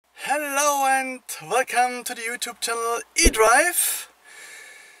and welcome to the YouTube channel eDrive.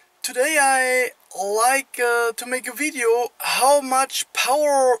 Today I like to make a video how much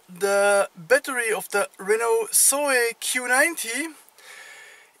power the battery of the Renault Zoe Q90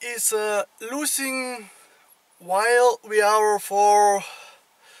 is losing while we are for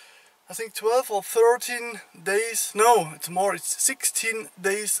I think 12 or 13 days, no, it's more, it's 16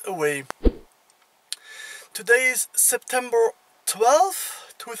 days away. Today is September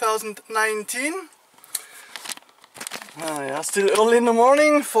 12th, 2019. Yeah, still early in the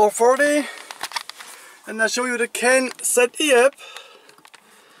morning, 4:40, and I show you the CanZE app.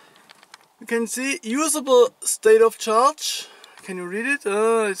 You can see usable state of charge. Can you read it?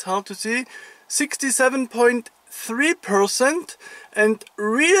 It's hard to see. 67.3% and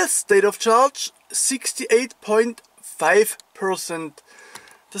real state of charge 68.5%.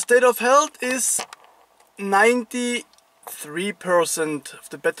 The state of health is 93% of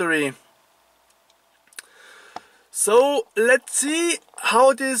the battery. So let's see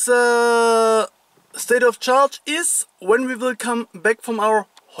how this state of charge is when we will come back from our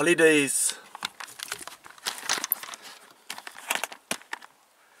holidays.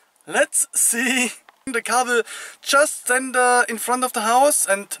 Let's see. The car will just stand in front of the house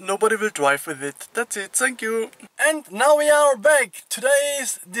and nobody will drive with it. That's it, thank you. And now we are back. Today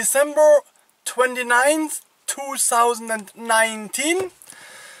is December 29th, 2019.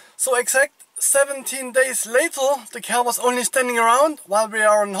 So exact 17 days later, the car was only standing around while we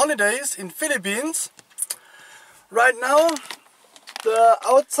are on holidays in Philippines. Right now, the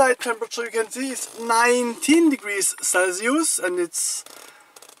outside temperature you can see is 19 degrees Celsius and it's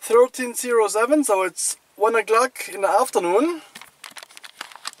 13:07, so it's 1 o'clock in the afternoon.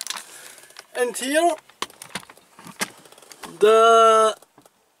 And here the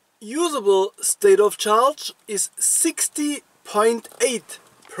usable state of charge is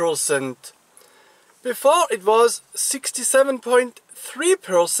 60.8%. Before it was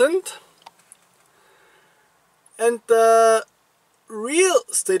 67.3%, and the real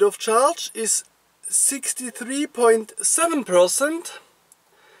state of charge is 63.7%,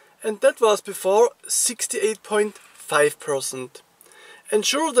 and that was before 68.5%. And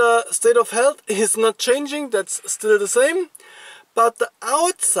sure, the state of health is not changing, that's still the same, but the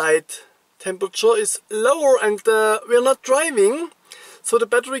outside temperature is lower and we're not driving, so the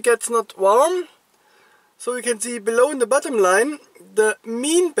battery gets not warm. So you can see below in the bottom line, the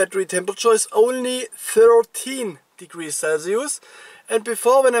mean battery temperature is only 13 degrees Celsius, and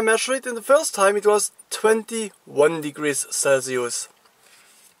before, when I measured it in the first time, it was 21 degrees Celsius.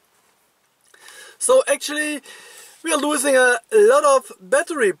 So actually we are losing a lot of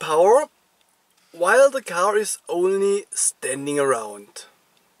battery power while the car is only standing around.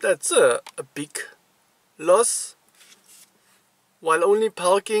 That's a big loss. While only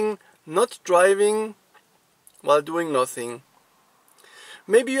parking, not driving, while doing nothing.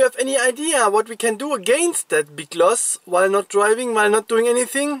 Maybe you have any idea what we can do against that big loss while not driving, while not doing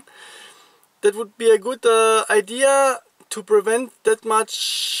anything. That would be a good idea to prevent that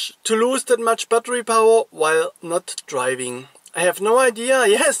much, to lose that much battery power while not driving. I have no idea.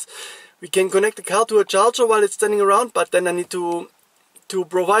 Yes, we can connect the car to a charger while it's standing around, but then I need to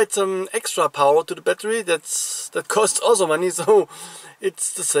provide some extra power to the battery. That costs also money, so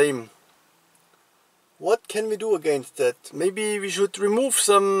it's the same. What can we do against that? Maybe we should remove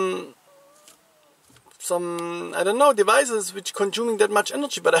some I don't know, devices which consuming that much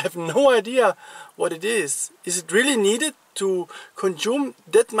energy, but I have no idea what it is. Is it really needed to consume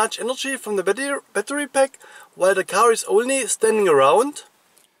that much energy from the battery pack while the car is only standing around?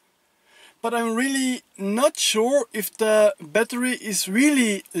 But I'm really not sure if the battery is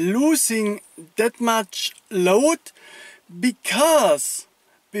really losing that much load, because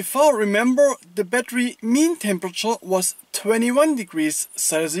before, remember, the battery mean temperature was 21 degrees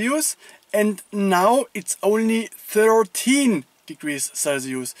Celsius and now it's only 13 degrees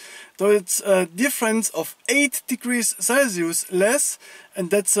Celsius. So it's a difference of 8 degrees Celsius less, and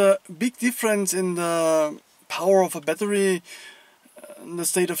that's a big difference in the power of a battery in the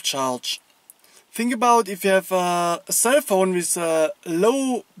state of charge. Think about if you have a cell phone with a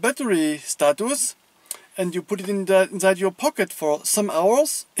low battery status and you put it inside your pocket for some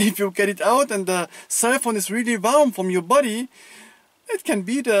hours. If you get it out and the cell phone is really warm from your body, it can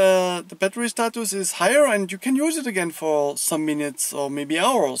be the battery status is higher and you can use it again for some minutes or maybe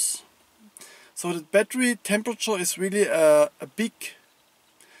hours. So the battery temperature is really a big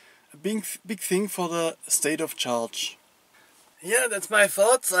thing for the state of charge. Yeah, that's my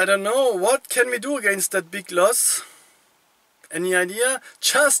thoughts. I don't know. What can we do against that big loss? Any idea?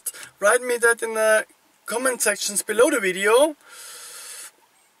 Just write me that in the comment sections below the video.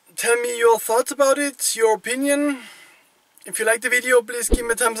 tell me your thoughts about it, your opinion. If you like the video, please give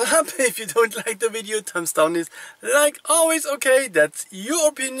me a thumbs up. If you don't like the video, thumbs down is like always okay. That's your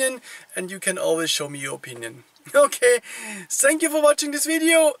opinion and you can always show me your opinion. Okay, thank you for watching this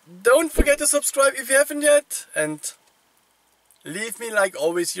video. Don't forget to subscribe if you haven't yet and leave me like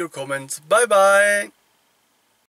always your comments. Bye bye.